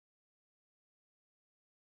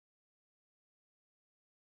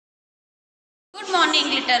Good morning,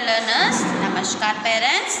 little learners. Namaskar,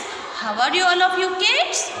 parents. How are you, all of you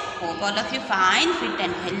kids? Hope all of you fine, fit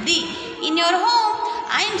and healthy in your home.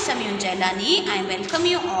 I am Samyun Jailani. I welcome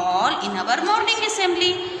you all in our morning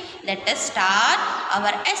assembly. Let us start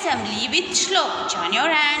our assembly with shlok. Join your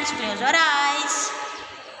hands, close your eyes.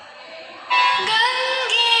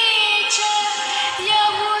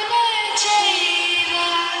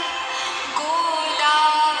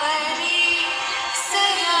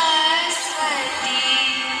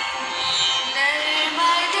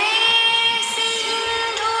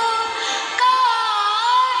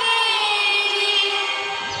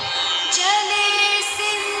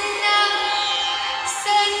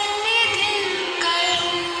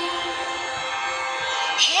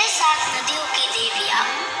 सात नदियों की देविया,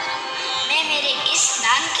 मैं मेरे इस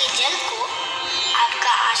स्नान के जल को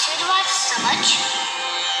आपका आशीर्वाद समझ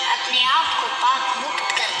अपने आप को पाप मुक्त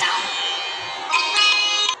करता हूँ।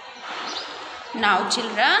 Now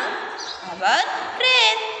children, our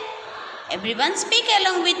prayer. Everyone speak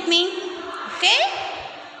along with me. Okay?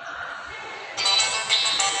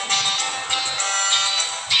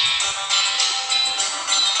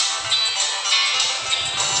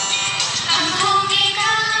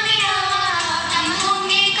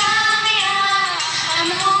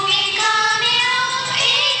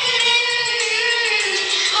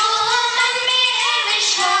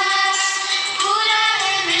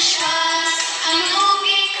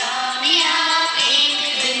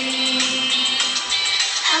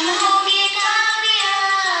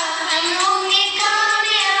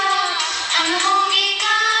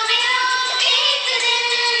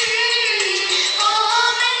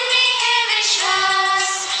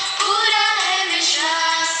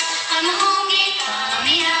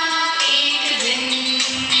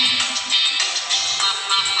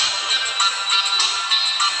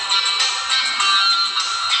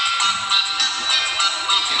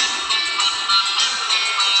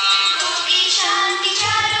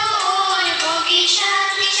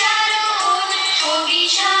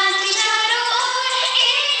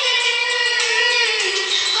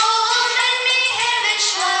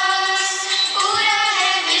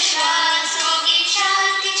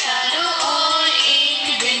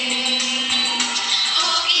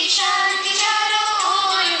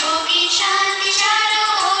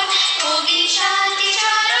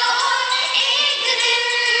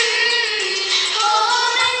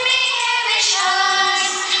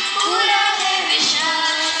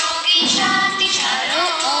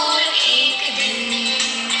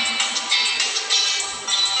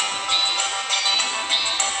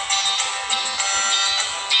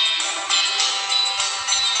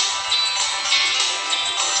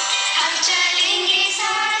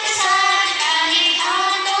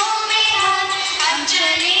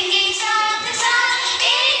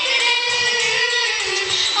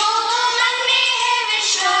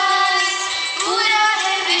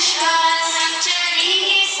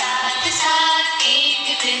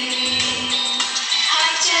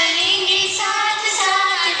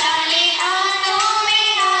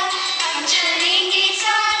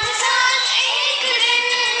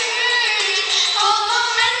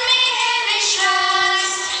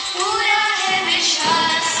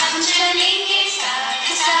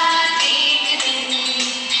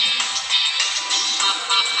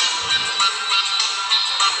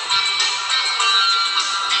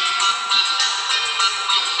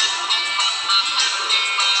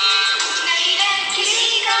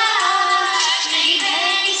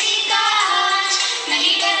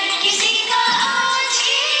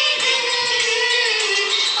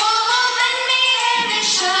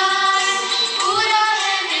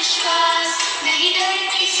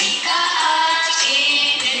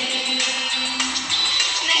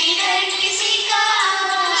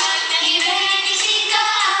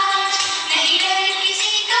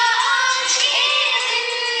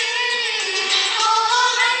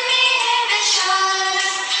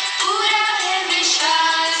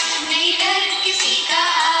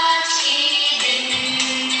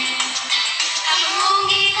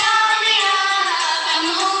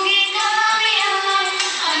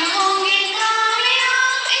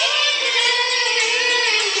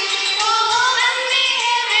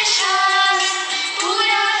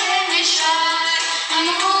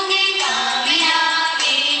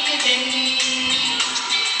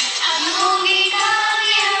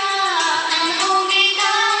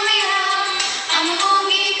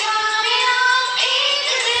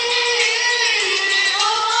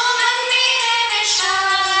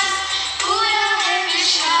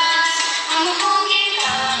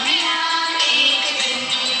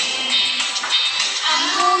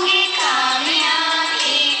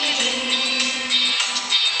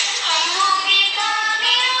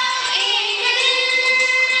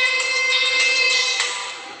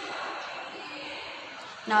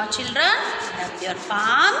 children, rub your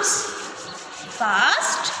palms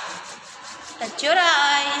fast. Touch your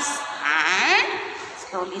eyes and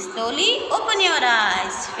slowly open your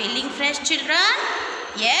eyes. Feeling fresh, children?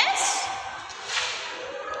 Yes?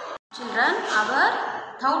 Children, our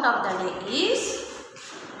thought of the day is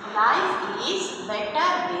life is better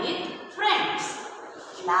with friends.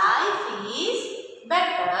 Life is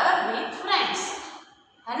better with friends.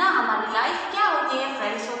 है ना, हमारी life क्या होती है,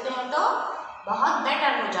 friends होते हैं तो बहुत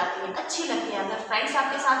बेटर हो जाती है, अच्छी लगती है। अगर फ्रेंड्स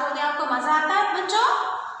आपके साथ होते हैं आपको मज़ा आता है बच्चों?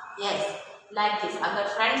 Yes, like this. अगर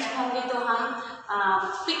फ्रेंड्स होंगे तो हम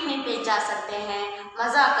पिकनिक पे जा सकते हैं,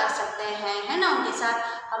 मज़ा कर सकते हैं, है ना, उनके साथ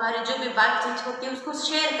हमारी जो भी बातचीत होती है उसको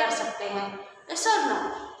शेयर कर सकते हैं। यस और no?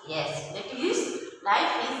 Yes, that is life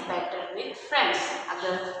is better with friends.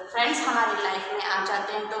 अगर फ्रेंड्स हमारी लाइफ में आ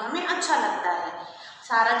जाते हैं तो हमें अच्छा लगता है।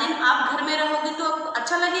 सारा दिन आप घर में रहोगे तो आपको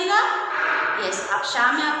अच्छा लगेगा? यस, आप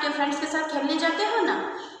शाम में आपके फ्रेंड्स के साथ खेलने जाते हो ना?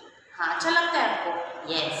 हाँ, अच्छा लगता है आपको?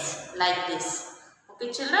 Yes, like this.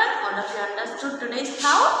 Okay children, all of you understood today's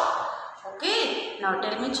thought? Okay, now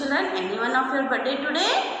tell me children, any one of your birthday today?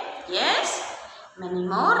 Yes, many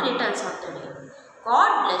more returns of the day.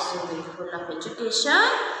 God bless you with full of education,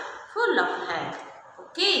 full of health.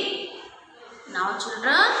 Okay, now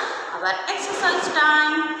children, our exercise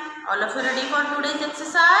time. All of you ready for today's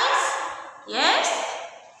exercise? Yes?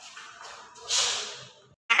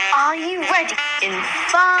 Are you ready? In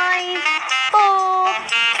 5, 4,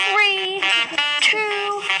 3,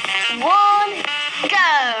 2, 1,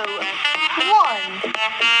 go! 1,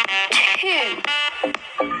 2,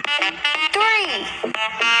 3,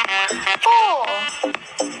 4,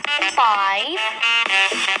 5,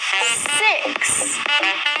 6,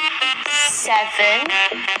 7,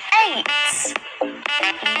 8,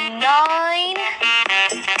 9,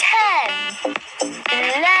 10,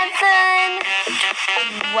 11,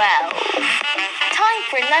 12. Time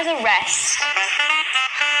for another rest.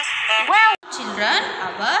 Well, Children,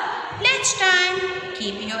 our pledge time.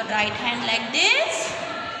 Keep your right hand like this.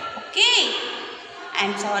 Okay. I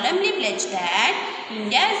am solemnly pledge that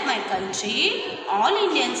India is my country. All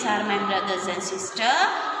Indians are my brothers and sisters.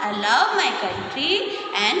 I love my country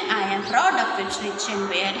and I am proud of its rich and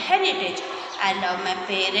varied heritage. I love my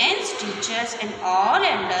parents, teachers and all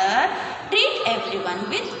elders. Treat everyone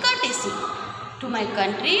with courtesy. To my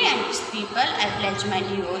country and its people, I pledge my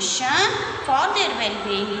devotion for their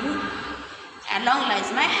well-being. Along lies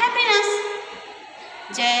my happiness.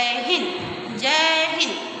 Jai Hind, Jai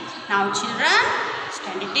Hind. Now children,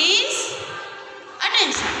 stand it is.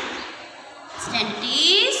 Attention. Stand it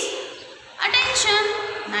is. Attention.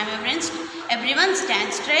 Now everyone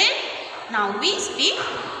stand straight. Now we speak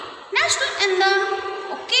national anthem.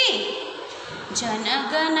 Okay. Jana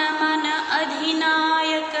Gana मन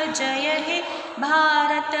अधिनायक जय हे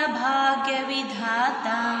भारत भाग्य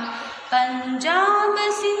विधाता। पंजाब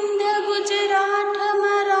सिंध गुजरात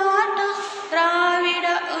मराठा द्राविड़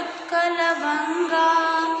उत्कल बंगा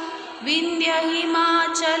विंध्य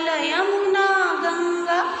हिमाचल यमुना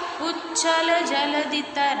गंगा उच्छल जलधि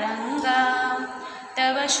तरंगा।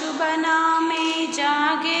 तव शुभ नामे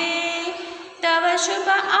जागे तव शुभ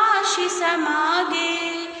आशीष मागे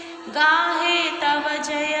गाहे तव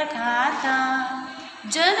जय गाथा।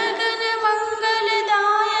 जनगण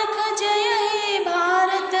मंगलदायक जय हे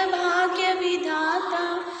भारत भाग्य विधाता।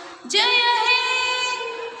 जय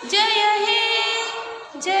हे जय हे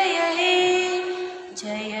जय हे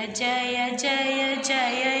जय जय जय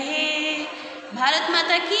जय हे। भारत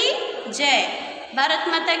माता की जय, भारत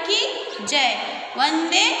माता की जय।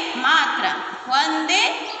 Vande Mataram, Vande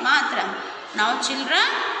Mataram. Now children,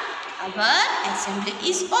 our assembly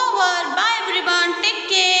is over. Bye.